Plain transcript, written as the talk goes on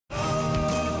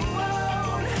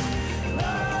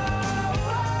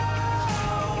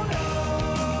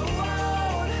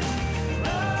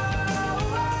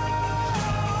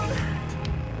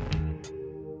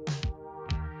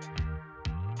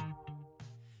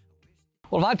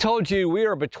Well, if I told you we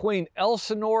are between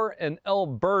Elsinore and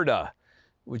Alberta,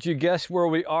 would you guess where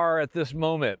we are at this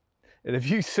moment? And if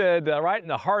you said right in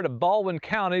the heart of Baldwin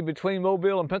County between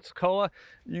Mobile and Pensacola,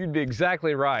 you'd be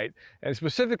exactly right. And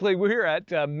specifically, we're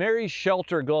at Mary's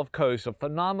Shelter Gulf Coast, a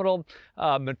phenomenal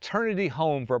maternity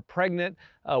home for pregnant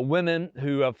women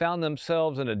who have found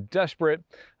themselves in a desperate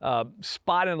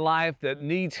spot in life that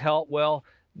needs help. Well,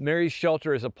 Mary's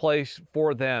Shelter is a place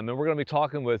for them. And we're going to be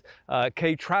talking with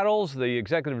Kay Traddles, the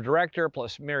executive director,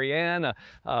 plus Mary Ann,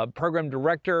 program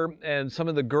director, and some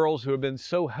of the girls who have been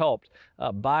so helped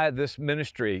by this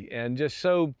ministry, and just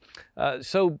so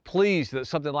pleased that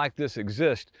something like this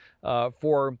exists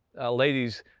for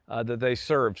ladies that they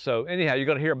serve. So anyhow, you're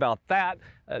going to hear about that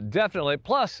definitely.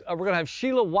 Plus, we're going to have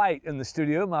Sheila White in the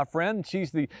studio, my friend.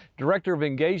 She's the Director of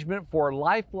Engagement for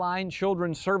Lifeline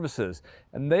Children's Services,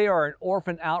 and they are an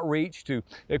orphan outreach to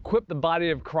equip the body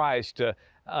of Christ to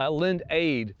lend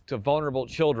aid to vulnerable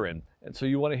children. And so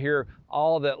you want to hear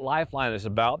all that Lifeline is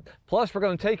about. Plus, we're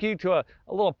going to take you to a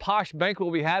little posh banquet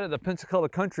we had at the Pensacola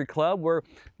Country Club where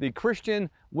the Christian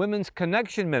Women's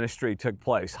Connection Ministry took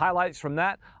place. Highlights from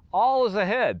that, all is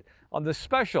ahead on this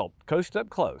special Coast Up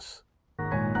Close.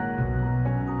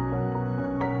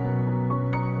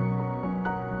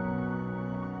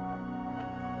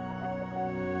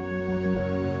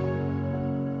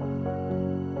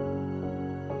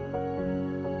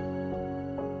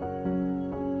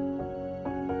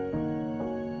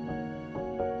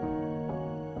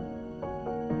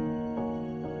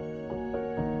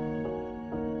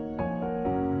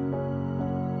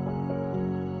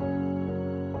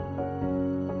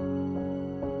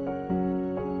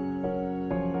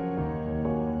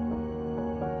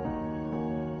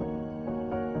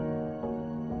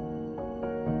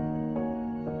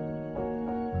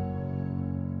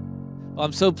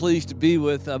 I'm so pleased to be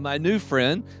with my new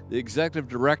friend, the Executive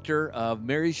Director of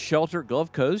Mary's Shelter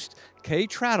Gulf Coast, Kay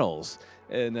Traddles.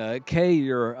 And Kay,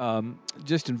 you're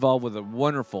just involved with a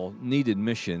wonderful, needed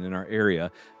mission in our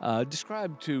area.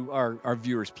 Describe to our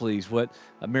viewers, please, what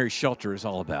Mary's Shelter is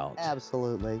all about.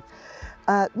 Absolutely.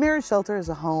 Mary's Shelter is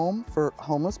a home for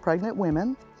homeless pregnant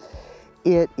women.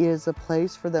 It is a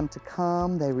place for them to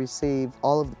come. They receive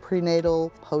all of the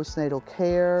prenatal, postnatal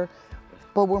care.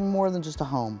 But we're more than just a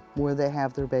home where they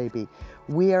have their baby.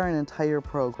 We are an entire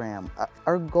program.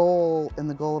 Our goal and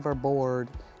the goal of our board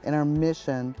and our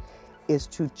mission is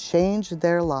to change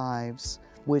their lives,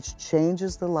 which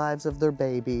changes the lives of their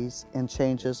babies and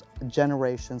changes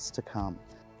generations to come.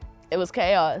 It was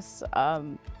chaos.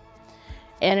 In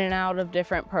and out of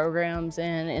different programs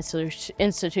and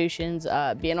institutions.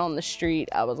 Being on the street,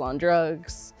 I was on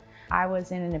drugs. I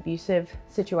was in an abusive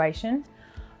situation.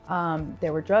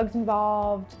 There were drugs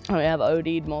involved. I have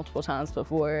OD'd multiple times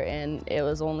before, and it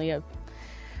was only a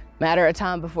matter of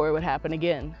time before it would happen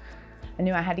again. I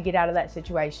knew I had to get out of that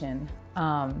situation.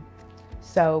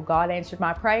 So God answered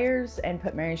my prayers and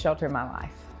put Mary's Shelter in my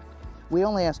life. We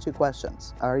only ask two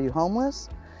questions. Are you homeless?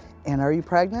 And are you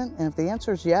pregnant? And if the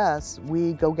answer is yes,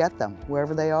 we go get them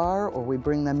wherever they are, or we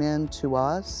bring them in to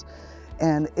us.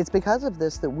 And it's because of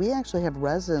this that we actually have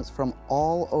residents from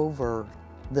all over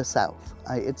the South.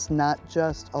 It's not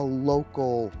just a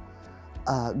local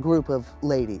group of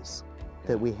ladies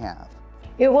that we have.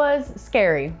 It was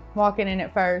scary walking in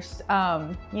at first.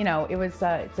 You know, it's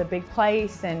a big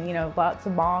place, and you know, lots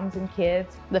of moms and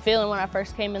kids. The feeling when I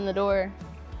first came in the door,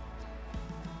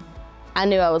 I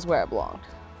knew I was where I belonged.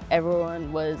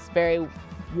 Everyone was very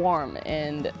warm,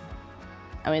 and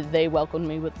I mean, they welcomed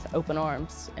me with open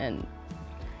arms, and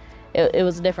it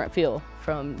was a different feel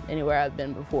from anywhere I've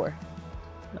been before.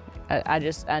 I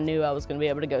knew I was going to be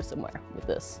able to go somewhere with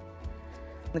this.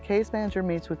 The case manager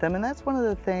meets with them, and that's one of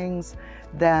the things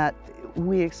that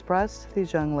we express to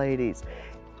these young ladies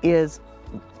is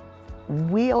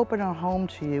we open our home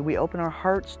to you, we open our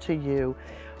hearts to you,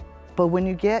 but when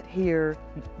you get here,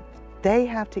 they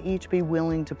have to each be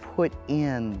willing to put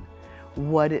in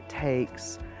what it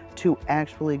takes to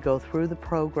actually go through the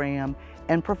program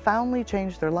and profoundly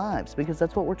change their lives, because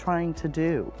that's what we're trying to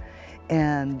do.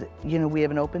 And, you know, we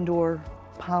have an open door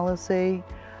policy.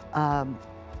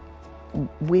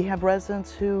 We have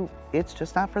residents who it's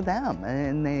just not for them,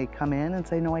 and they come in and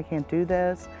say, no, I can't do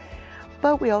this.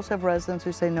 But we also have residents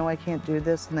who say, no, I can't do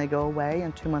this, and they go away,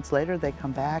 and 2 months later they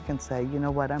come back and say, you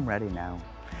know what, I'm ready now.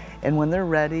 And when they're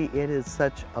ready, it is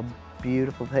such a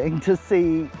beautiful thing to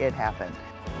see it happen.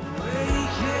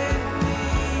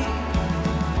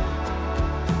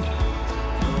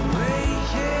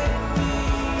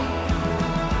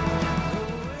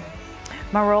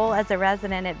 My role as a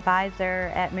resident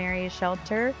advisor at Mary's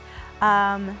Shelter,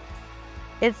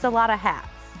 it's a lot of hats.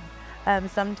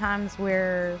 Sometimes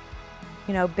we're,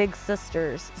 you know, big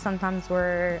sisters. Sometimes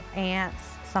we're aunts.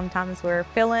 Sometimes we're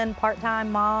fill-in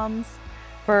part-time moms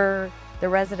for the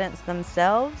residents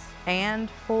themselves and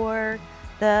for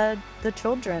the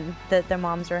children that their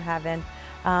moms are having.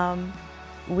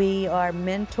 We are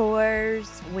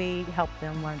mentors. We help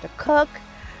them learn to cook.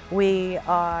 We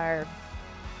are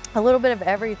a little bit of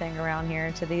everything around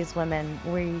here to these women.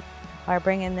 We are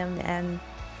bringing them in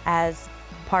as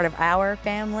part of our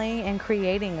family and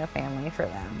creating a family for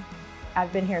them.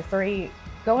 I've been here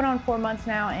going on 4 months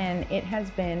now, and it has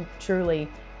been truly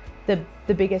the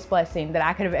biggest blessing that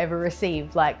I could have ever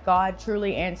received. Like, God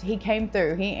truly answered. He came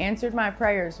through. He answered my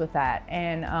prayers with that.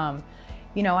 And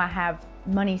you know, I have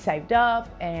money saved up,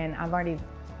 and I'm already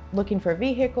looking for a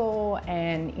vehicle,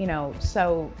 and you know,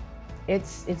 so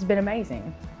it's been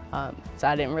amazing. So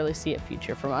I didn't really see a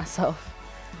future for myself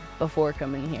before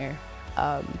coming here.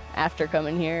 After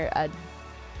coming here,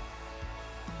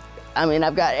 I mean,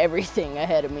 I've got everything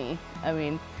ahead of me. I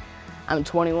mean, I'm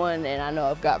 21 and I know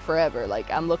I've got forever. Like,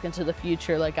 I'm looking to the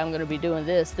future, like I'm gonna be doing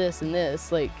this, this, and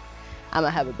this. Like, I'm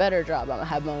gonna have a better job, I'm gonna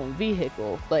have my own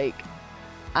vehicle. Like,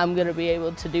 I'm gonna be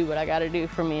able to do what I gotta do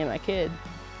for me and my kid.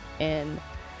 And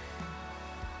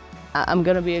I'm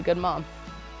gonna be a good mom.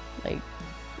 Like,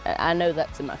 I know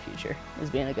that's in my future, is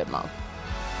being a good mom.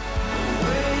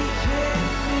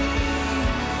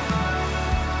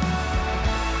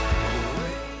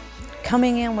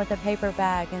 Coming in with a paper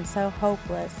bag and so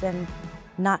hopeless and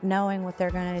not knowing what they're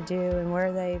going to do and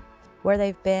where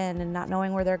they've been and not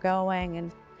knowing where they're going and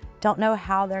don't know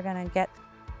how they're going to get,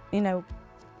 you know,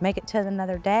 make it to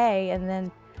another day. And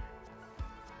then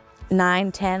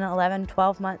 9, 10, 11,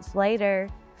 12 months later,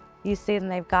 you see them,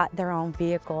 they've got their own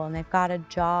vehicle and they've got a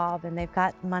job and they've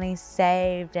got money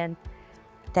saved and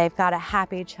they've got a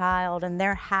happy child and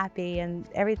they're happy and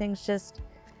everything's just,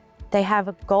 they have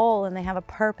a goal and they have a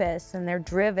purpose and they're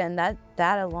driven. That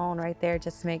alone right there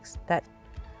just makes that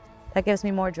gives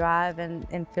me more drive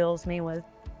and fills me with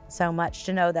so much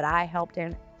to know that I helped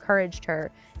and encouraged her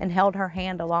and held her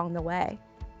hand along the way.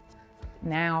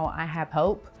 Now I have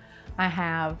hope. I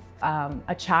have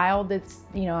a child that's,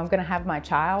 you know, I'm gonna have my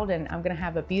child and I'm gonna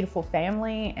have a beautiful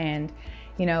family, and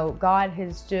you know, God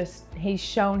has He's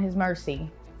shown His mercy.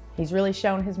 He's really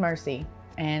shown His mercy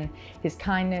and His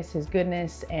kindness, His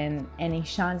goodness, and He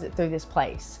shines it through this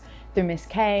place, through Miss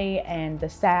Kay and the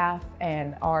staff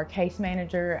and our case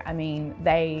manager. I mean,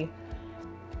 they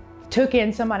took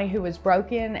in somebody who was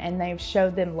broken and they've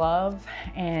showed them love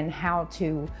and how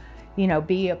to, you know,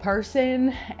 be a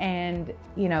person, and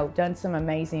you know, done some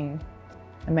amazing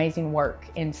work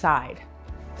inside.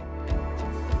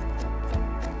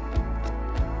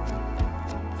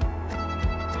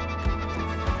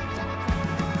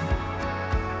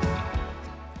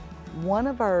 One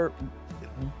of our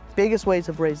biggest ways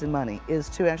of raising money is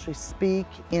to actually speak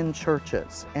in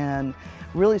churches and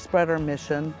really spread our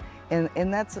mission.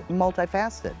 And that's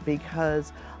multifaceted,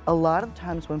 because a lot of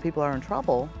times when people are in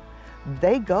trouble,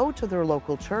 they go to their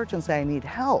local church and say, I need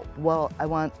help. Well, I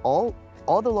want all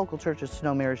the local churches to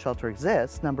know Mary's Shelter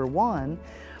exists, number one,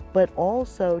 but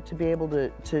also to be able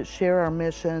to share our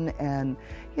mission and,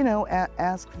 you know,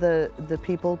 ask the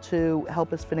people to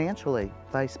help us financially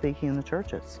by speaking in the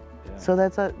churches. Yeah. So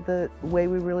that's the way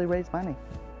we really raise money.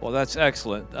 Well, that's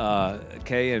excellent,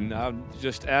 Kay, and I'll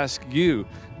just ask you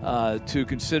to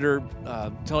consider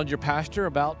telling your pastor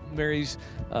about Mary's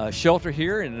Shelter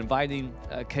here and inviting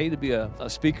Kay to be a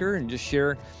speaker and just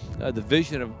share the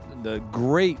vision of the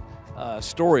great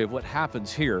story of what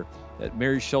happens here at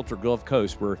Mary's Shelter Gulf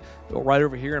Coast. We're right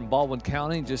over here in Baldwin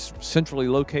County, just centrally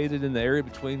located in the area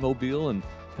between Mobile and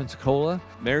Pensacola.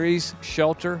 Mary's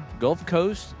Shelter Gulf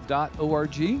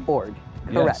Coast.org. Org.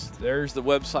 Correct. Yes, there's the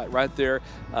website right there.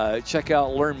 Check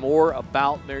out, learn more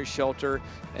about Mary's Shelter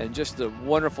and just the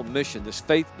wonderful mission, this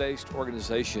faith-based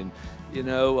organization. You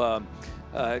know,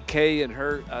 Kay and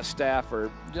her staff are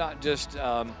not just,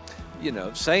 you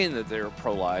know, saying that they're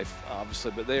pro-life,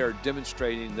 obviously, but they are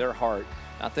demonstrating their heart.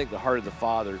 I think the heart of the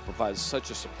Father provides such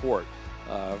a support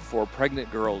for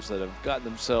pregnant girls that have gotten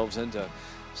themselves into,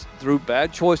 through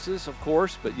bad choices, of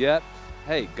course, but yet,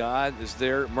 hey, God is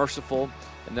there, merciful.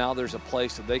 And now there's a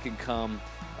place that they can come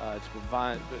to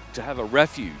provide, to have a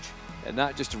refuge, and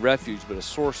not just a refuge, but a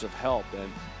source of help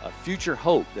and a future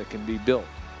hope that can be built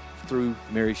through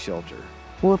Mary's Shelter.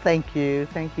 Well, thank you.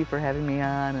 Thank you for having me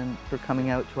on and for coming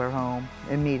out to our home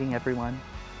and meeting everyone.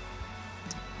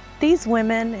 These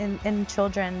women and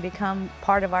children become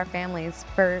part of our families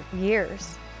for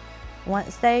years.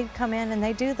 Once they come in and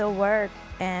they do the work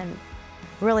and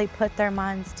really put their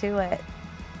minds to it.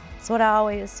 It's what I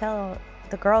always tell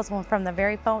the girls, from the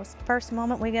very first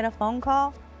moment we get a phone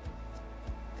call,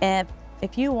 and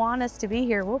if you want us to be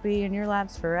here, we'll be in your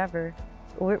lives forever.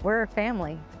 We're a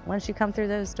family once you come through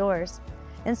those doors.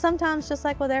 And sometimes, just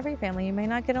like with every family, you may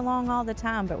not get along all the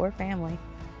time, but we're family.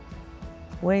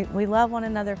 We love one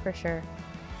another for sure.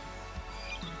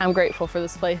 I'm grateful for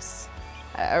this place.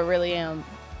 I really am.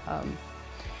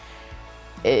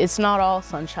 It's not all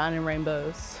sunshine and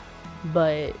rainbows,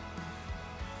 but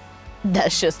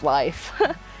that's just life.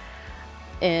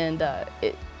 And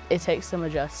it takes some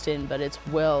adjusting, but it's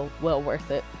well worth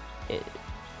it.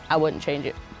 I wouldn't change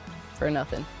it for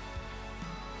nothing.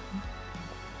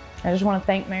 I just want to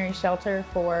thank Mary's Shelter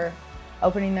for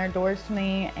opening their doors to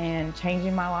me and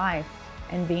changing my life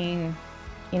and being,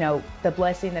 you know, the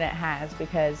blessing that it has,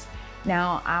 because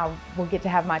now I will get to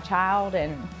have my child,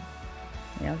 and,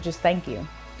 you know, just thank you.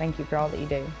 Thank you for all that you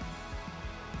do.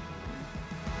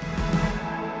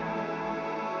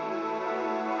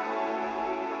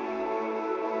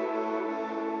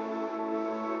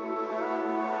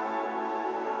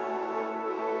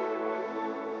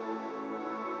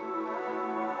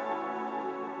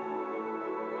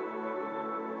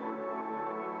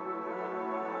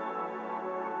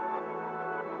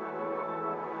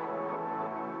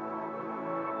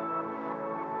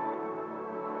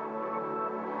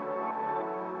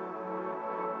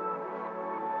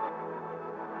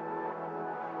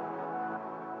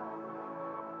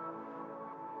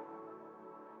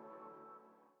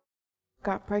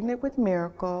 Got pregnant with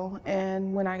Miracle,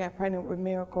 and when I got pregnant with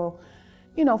Miracle,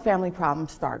 you know, family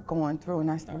problems start going through, and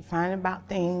I started finding about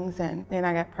things, and then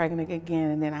I got pregnant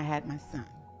again, and then I had my son.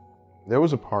 There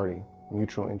was a party,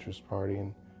 mutual interest party,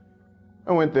 and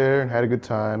I went there and had a good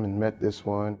time and met this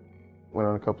one, went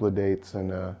on a couple of dates, and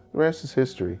the rest is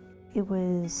history. It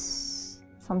was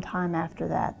sometime after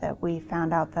that we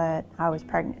found out that I was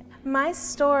pregnant. My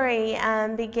story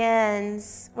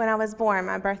begins when I was born.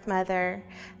 My birth mother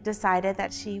decided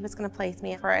that she was going to place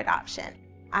me for adoption.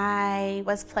 I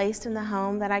was placed in the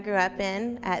home that I grew up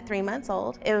in at 3 months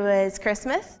old. It was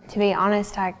Christmas. To be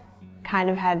honest, I kind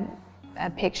of had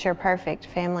a picture-perfect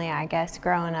family, I guess,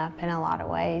 growing up in a lot of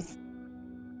ways.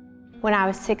 When I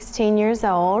was 16 years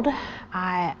old,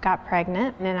 I got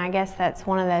pregnant, and I guess that's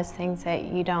one of those things that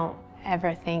you don't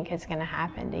ever think is going to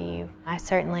happen to you. I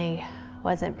certainly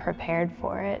wasn't prepared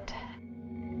for it.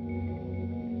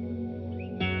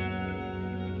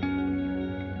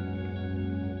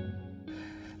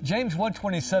 James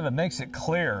 1:27 makes it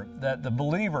clear that the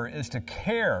believer is to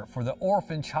care for the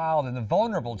orphan child and the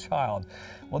vulnerable child.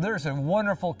 Well, there's a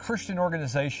wonderful Christian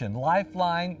organization,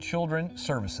 Lifeline Children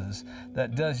Services,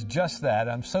 that does just that.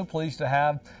 I'm so pleased to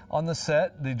have on the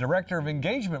set the Director of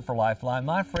Engagement for Lifeline,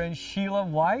 my friend Sheila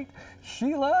White.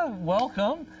 Sheila,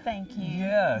 welcome. Thank you.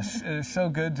 Yes, it's so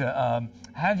good to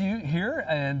have you here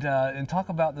and talk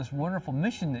about this wonderful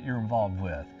mission that you're involved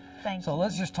with. Thank you. So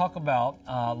let's just talk about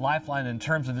Lifeline in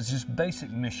terms of its just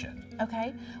basic mission.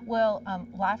 Okay. Well,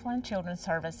 Lifeline Children's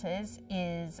Services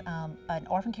is an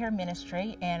orphan care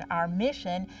ministry, and our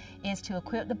mission is to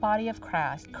equip the body of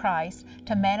Christ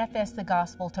to manifest the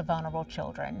gospel to vulnerable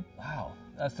children. Wow.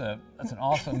 That's an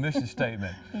awesome mission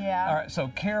statement. Yeah. All right, so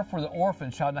care for the orphan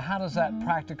child. Now, how does that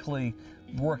practically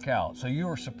work out? So you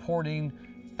are supporting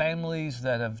families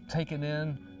that have taken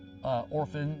in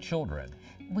orphan children.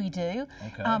 We do,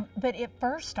 okay. But it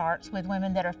first starts with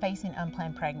women that are facing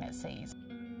unplanned pregnancies.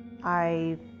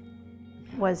 I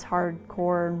was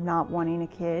hardcore not wanting a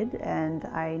kid, and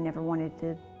I never wanted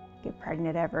to get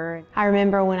pregnant ever. I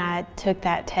remember when I took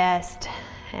that test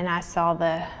and I saw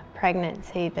the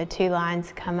pregnancy, the 2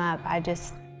 lines come up, I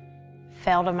just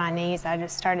fell to my knees. I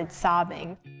just started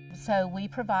sobbing. So we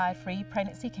provide free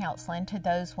pregnancy counseling to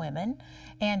those women,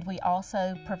 and we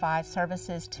also provide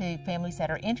services to families that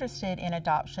are interested in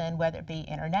adoption, whether it be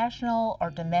international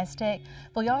or domestic.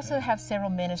 But we also have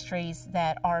several ministries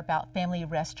that are about family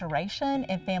restoration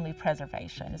and family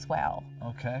preservation as well.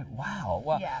 Okay, wow.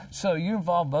 Wow. Yeah. So you're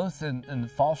involved both in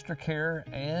foster care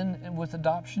and with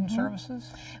adoption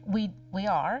services? We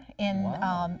are, and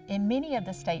Wow. in many of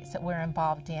the states that we're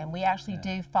involved in, we actually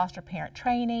do foster parent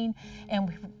training,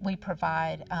 and we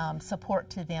provide support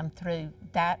to them through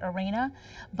that arena.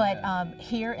 But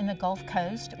here in the Gulf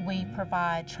Coast, we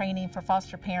provide training for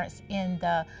foster parents in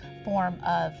the form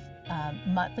of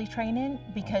monthly training,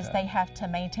 because they have to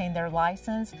maintain their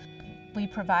license. We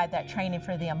provide that training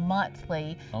for them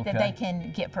monthly that they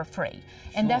can get for free.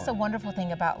 And that's a wonderful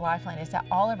thing about Lifeline, is that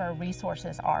all of our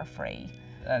resources are free.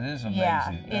 That is amazing.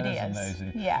 Yeah, that it is is.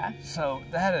 amazing. Yeah. So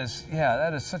that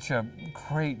is such a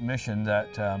great mission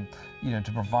that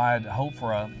to provide hope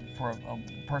for a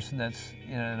person that's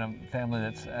in a family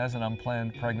that's has an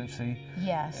unplanned pregnancy.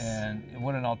 Yes. And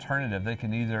what an alternative they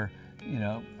can either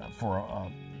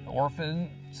for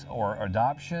orphans or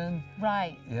adoption.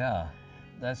 Right. Yeah.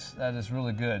 That is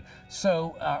really good.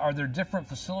 So are there different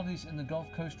facilities in the Gulf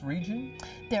Coast region?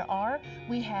 There are.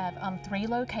 We have 3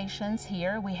 locations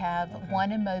here. We have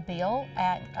one in Mobile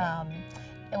at,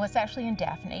 it was actually in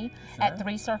Daphne, at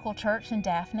 3 Circle Church in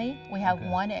Daphne. We have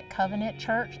one at Covenant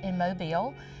Church in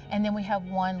Mobile, and then we have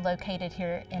one located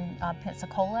here in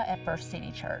Pensacola at First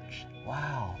City Church.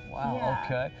 Wow, Yeah.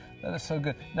 Okay. That is so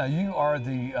good. Now, you are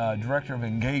the Director of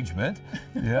Engagement.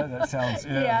 Yeah, that sounds,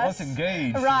 Yes. let's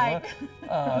engage. Right.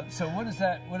 So what does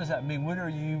that mean? What are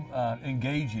you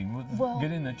engaging? With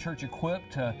getting the church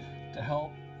equipped to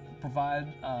help provide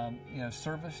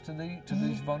service to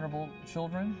these vulnerable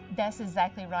children? That's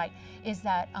exactly right. Is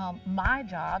that my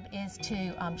job is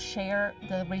to share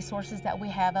the resources that we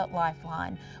have at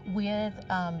Lifeline with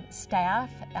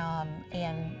staff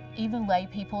and even lay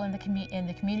people in the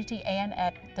community and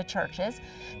at the churches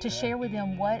to share with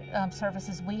them what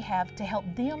services we have to help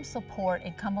them support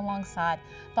and come alongside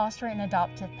foster and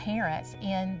adoptive parents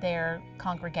in their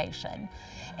congregation.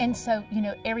 And so,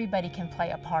 everybody can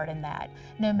play a part in that,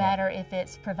 no matter if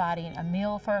it's providing a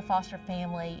meal for a foster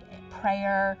family,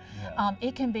 prayer.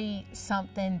 It can be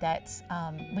something that's,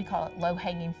 we call it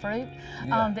low-hanging fruit,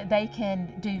 that they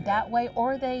can do that way,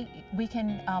 or we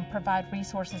can provide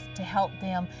resources to help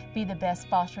them be the best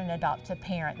foster and adoptive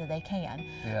parent that they can.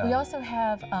 We also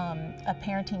have a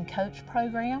parenting coach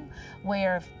program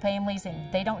where families,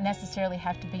 and they don't necessarily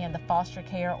have to be in the foster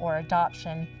care or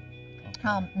adoption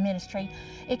ministry.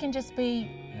 It can just be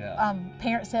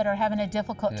parents that are having a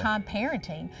difficult time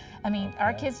parenting. I mean,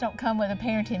 our kids don't come with a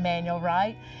parenting manual,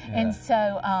 right? And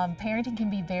so parenting can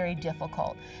be very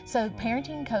difficult. So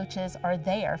parenting coaches are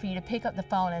there for you to pick up the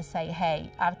phone and say,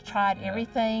 hey, I've tried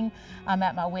everything. I'm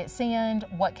at my wit's end.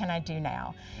 What can I do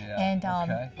now?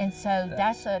 And so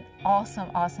that's an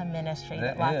awesome ministry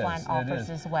that Lifeline offers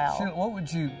as well. Sheila, what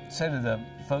would you say to the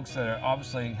folks that are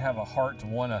obviously have a heart to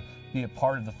want to be a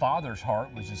part of the Father's heart,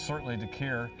 which is certainly to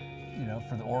care,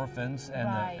 for the orphans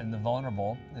and the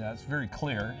vulnerable? It's very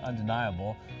clear,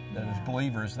 undeniable, that as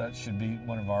believers that should be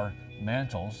one of our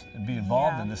mantles and be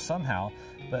involved in this somehow.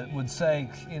 But would say,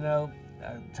 being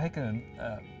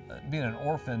an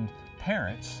orphaned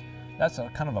parents, that's a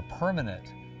kind of a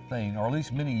permanent thing, or at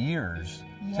least many years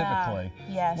typically.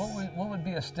 Yes. What would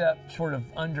be a step sort of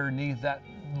underneath that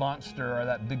monster or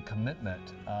that big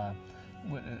commitment?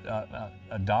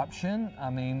 Adoption,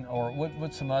 or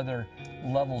what's some other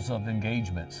levels of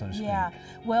engagement, so to speak? Yeah,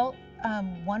 well,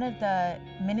 one of the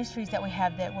ministries that we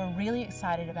have that we're really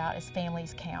excited about is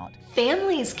Families Count.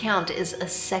 Families Count is a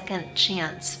second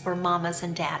chance for mamas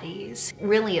and daddies.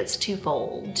 Really, it's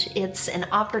twofold. It's an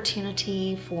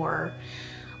opportunity for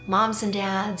moms and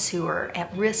dads who are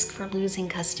at risk for losing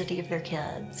custody of their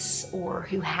kids, or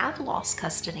who have lost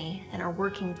custody and are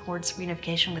working towards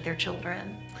reunification with their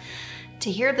children, to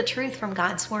hear the truth from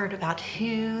God's Word about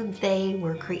who they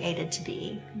were created to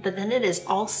be. But then it is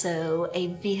also a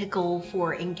vehicle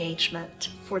for engagement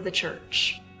for the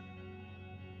church.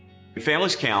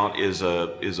 Families Count is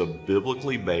a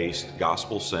biblically based,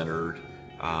 gospel-centered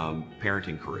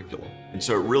parenting curriculum. And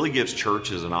so it really gives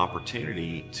churches an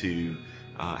opportunity to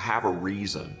have a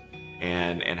reason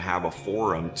and have a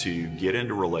forum to get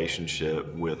into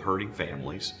relationship with hurting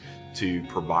families, to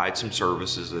provide some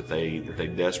services that they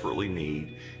desperately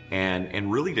need,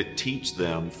 and really to teach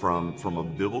them from a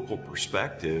biblical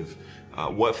perspective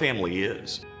what family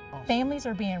is. Families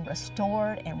are being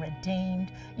restored and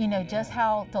redeemed, just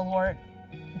how the Lord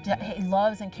He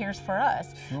loves and cares for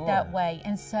us that way.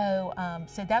 And so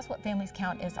so that's what Families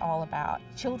Count is all about.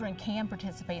 Children can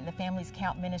participate in the Families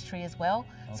Count ministry as well.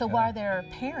 So while their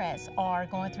parents are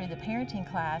going through the parenting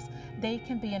class, they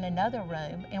can be in another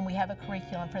room, and we have a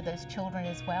curriculum for those children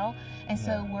as well. And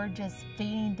so we're just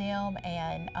feeding them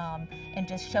and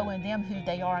just showing them who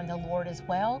they are in the Lord as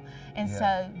well. And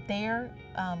so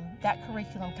that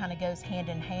curriculum kind of goes hand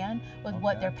in hand with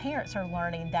what their parents are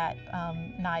learning that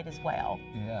night as well.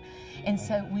 Yeah. And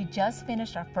so we just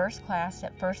finished our first class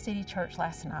at First City Church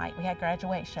last night. We had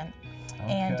graduation.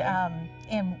 Okay.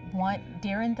 And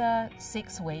during the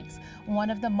 6 weeks, one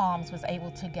of the moms was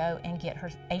able to go and get her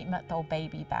 8-month-old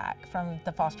baby back from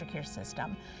the foster care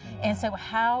system. Wow. And so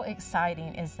how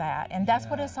exciting is that? And that's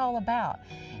what it's all about.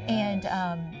 Yes.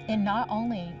 And not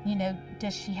only, you know,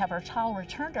 does she have her child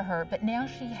return to her, but now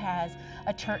she has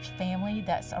a church family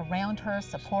that's around her,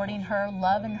 supporting her,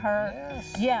 loving her.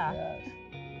 Yes. Yeah. Yes.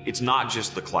 It's not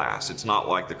just the class. It's not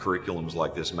like the curriculum's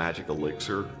like this magic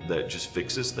elixir that just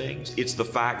fixes things. It's the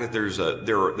fact that there's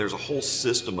a whole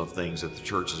system of things that the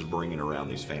church is bringing around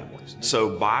these families.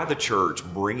 So by the church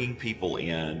bringing people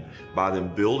in, by them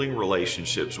building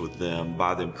relationships with them,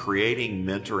 by them creating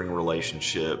mentoring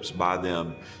relationships, by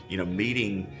them, you know,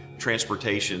 meeting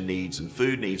transportation needs and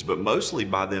food needs, but mostly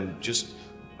by them just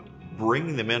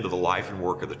bringing them into the life and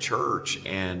work of the church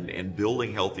and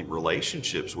building healthy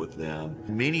relationships with them.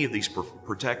 Many of these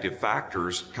protective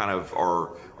factors kind of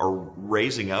are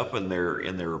raising up in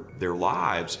their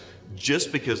lives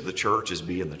just because the church is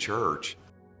being the church.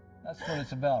 That's what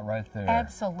it's about right there.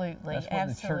 Absolutely. That's what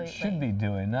the church should be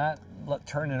doing, not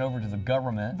turning it over to the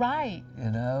government. Right.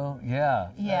 You know, yeah.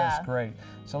 Yeah. That's great.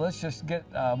 So let's just get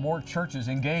more churches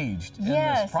engaged in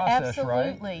yes, this process,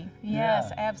 absolutely. right?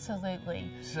 Yes, yeah.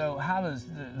 absolutely. So how do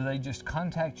they just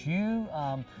contact you,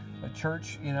 a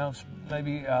church, you know,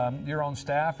 maybe you're on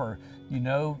staff, or you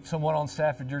know someone on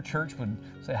staff at your church would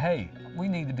say, hey, we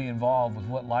need to be involved with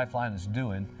what Lifeline is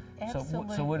doing.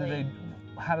 Absolutely. So what do they,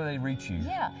 how do they reach you?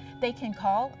 Yeah, they can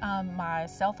call. My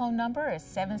cell phone number is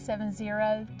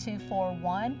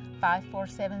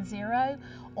 770-241-5470,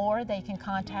 or they can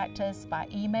contact us by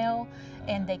email,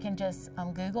 and they can just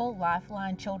Google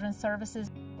Lifeline Children's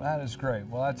Services. That is great.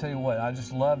 Well, I tell you what, I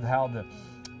just love how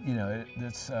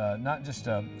it's not just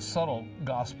a subtle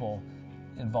gospel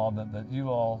involvement, but you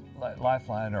all,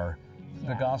 Lifeline, are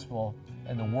the gospel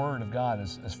and the Word of God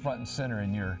is front and center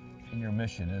in your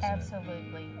mission, isn't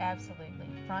Absolutely, absolutely,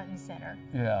 front and center.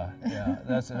 Yeah, yeah.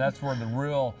 That's where the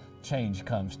real change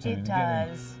comes to. It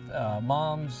does. Getting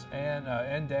moms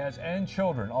and dads and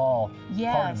children all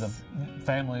part of the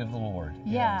family of the Lord.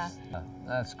 Yeah. Yes.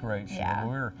 That's great, Sheila. Yeah.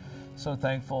 We're so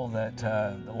thankful that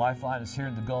the Lifeline is here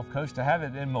in the Gulf Coast, to have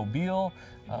it in Mobile,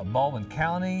 Baldwin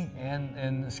County, and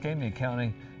in Escambia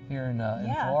County here in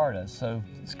Florida. So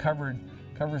it's covers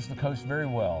the coast very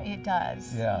well. It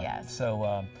does. Yeah. Yes.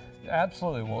 So.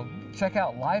 Absolutely. Well, check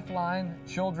out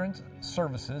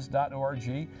LifelineChildren'sServices.org.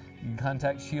 You can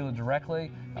contact Sheila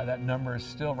directly. That number is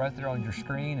still right there on your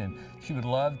screen, and she would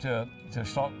love to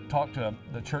talk to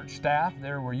the church staff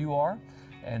there where you are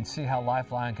and see how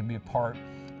Lifeline can be a part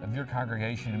of your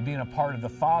congregation and being a part of the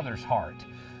Father's heart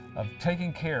of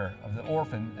taking care of the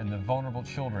orphan and the vulnerable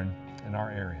children in our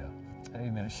area.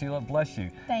 Amen. Sheila, bless you.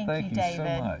 Thank you, David. So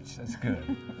much. That's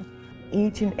good.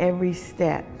 Each and every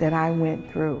step that I went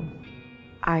through,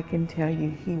 I can tell you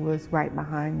he was right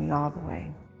behind me all the way.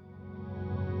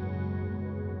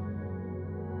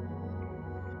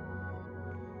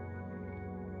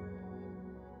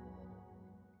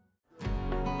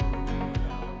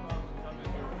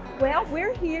 Well,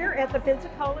 we're here at the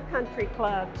Pensacola Country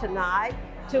Club tonight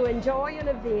to enjoy an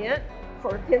event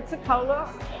for Pensacola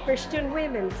Christian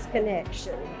Women's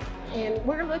Connection. And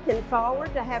we're looking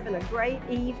forward to having a great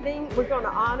evening. We're going to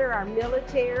honor our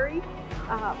military.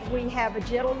 We have a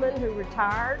gentleman who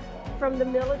retired from the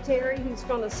military who's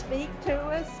going to speak to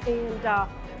us, and a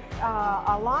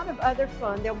lot of other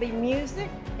fun. There'll be music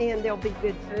and there'll be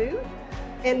good food,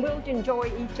 and we'll enjoy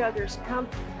each other's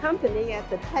company at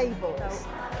the tables.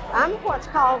 I'm what's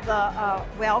called the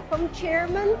welcome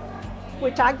chairman,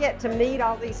 which I get to meet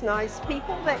all these nice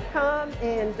people that come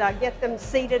and get them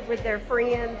seated with their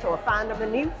friends or find them a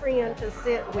new friend to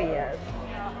sit with.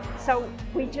 So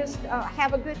we just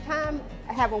have a good time,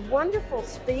 have a wonderful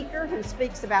speaker who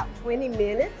speaks about 20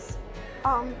 minutes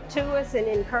to us and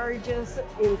encourages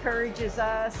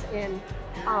us and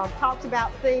talks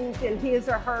about things in his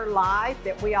or her life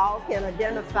that we all can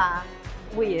identify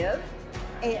with,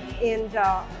 and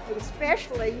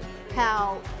especially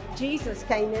how Jesus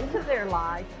came into their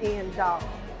life and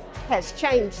has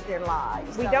changed their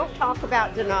lives. We don't talk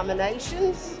about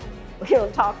denominations. We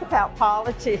don't talk about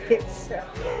politics.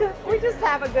 We just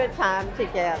have a good time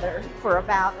together for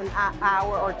about an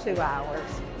hour or 2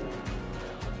 hours.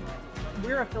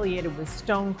 We're affiliated with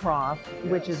Stonecroft,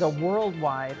 which is a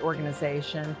worldwide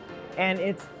organization And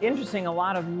it's interesting, a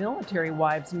lot of military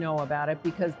wives know about it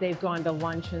because they've gone to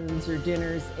luncheons or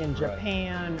dinners in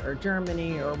Japan or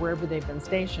Germany or wherever they've been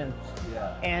stationed.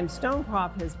 Yeah. And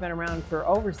Stonecroft has been around for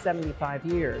over 75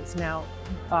 years. Now,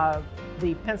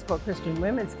 the Pensacola Christian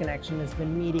Women's Connection has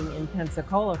been meeting in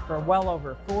Pensacola for well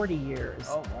over 40 years.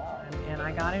 Oh, wow. And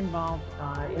I got involved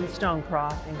in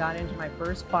Stonecroft and got into my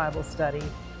first Bible study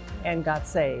and got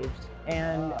saved.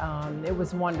 And it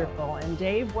was wonderful. And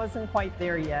Dave wasn't quite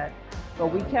there yet, but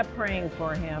we kept praying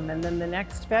for him. And then the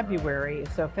next February,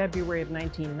 so February of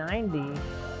 1990,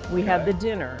 we had the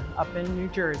dinner up in New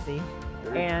Jersey.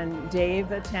 And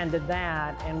Dave attended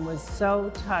that and was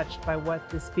so touched by what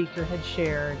the speaker had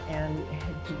shared and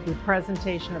the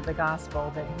presentation of the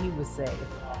gospel that he was saved.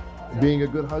 Being a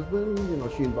good husband, you know,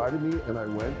 she invited me and I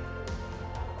went.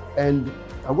 And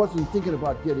I wasn't thinking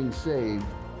about getting saved,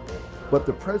 but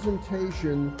the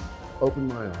presentation opened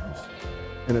my eyes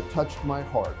and it touched my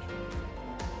heart.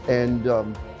 And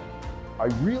I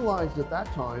realized at that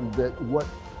time that what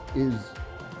is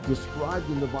described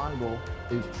in the Bible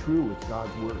is true, it's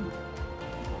God's word.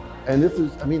 And this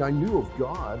is, I mean, I knew of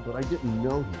God, but I didn't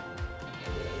know him.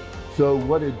 So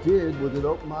what it did was it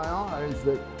opened my eyes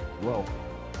that, well,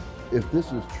 if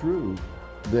this is true,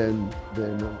 then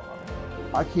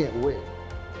I can't win.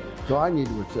 So I need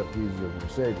to accept Jesus as my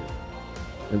Savior.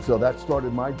 And so that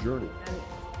started my journey.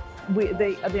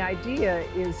 The idea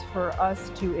is for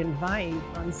us to invite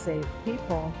unsaved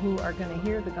people who are going to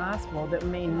hear the gospel that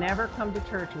may never come to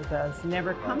church with us,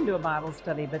 never come to a Bible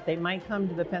study, but they might come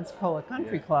to the Pensacola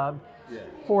Country Club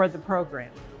for the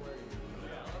program.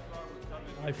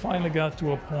 I finally got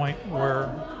to a point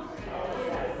where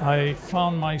I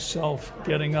found myself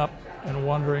getting up and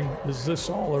wondering, is this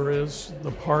all there is?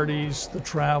 The parties, the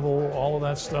travel, all of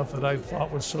that stuff that I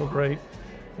thought was so great.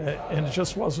 And it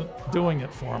just wasn't doing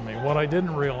it for me. What I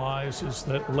didn't realize is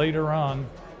that later on,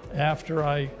 after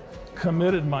I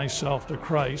committed myself to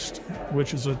Christ,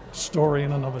 which is a story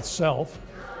in and of itself,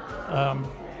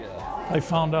 I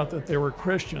found out that there were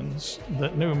Christians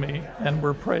that knew me and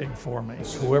were praying for me.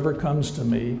 Whoever comes to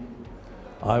me,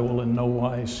 I will in no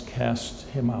wise cast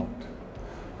him out.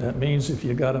 That means if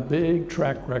you got a big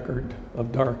track record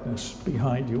of darkness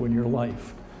behind you in your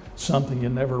life, something you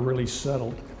never really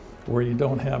settled, where you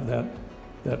don't have that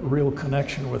real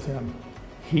connection with him,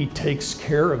 he takes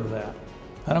care of that.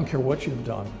 I don't care what you've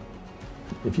done.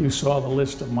 If you saw the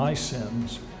list of my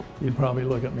sins, you'd probably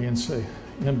look at me and say,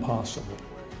 impossible.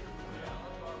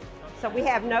 So we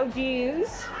have no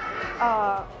dues,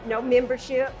 no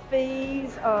membership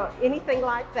fees, anything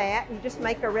like that. You just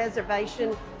make a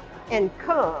reservation and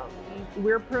come.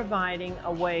 We're providing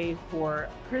a way for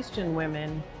Christian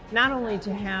women not only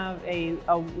to have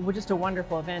just a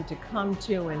wonderful event to come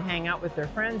to and hang out with their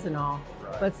friends and all,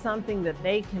 but something that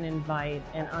they can invite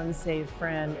an unsaved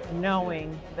friend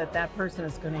knowing that that person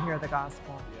is going to hear the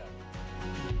gospel.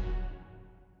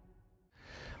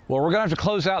 Well, we're going to have to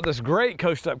close out this great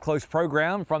Coast Up Close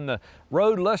program from the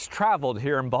road less traveled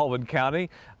here in Baldwin County.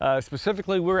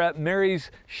 Specifically, we're at Mary's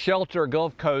Shelter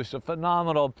Gulf Coast, a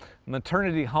phenomenal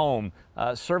maternity home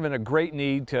serving a great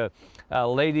need to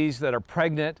ladies that are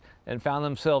pregnant and found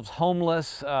themselves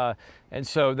homeless. And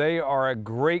so they are a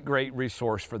great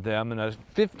resource for them, and a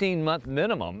 15-month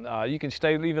minimum. You can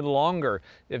stay even longer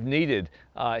if needed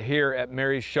here at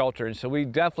Mary's Shelter. And so we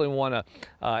definitely want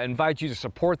to invite you to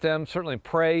support them, certainly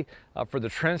pray for the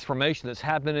transformation that's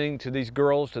happening to these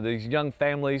girls, to these young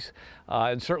families,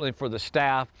 and certainly for the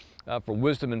staff. For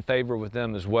wisdom and favor with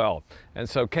them as well. And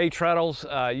so Kay Treadles,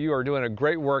 you are doing a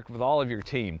great work with all of your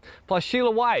team. Plus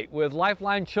Sheila White with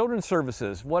Lifeline Children's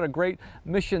Services. What a great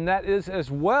mission that is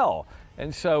as well.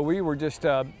 And so we were just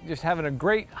having a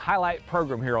great highlight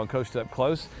program here on Coast Up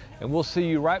Close. And we'll see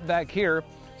you right back here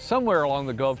somewhere along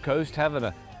the Gulf Coast having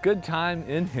a good time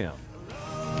in Him.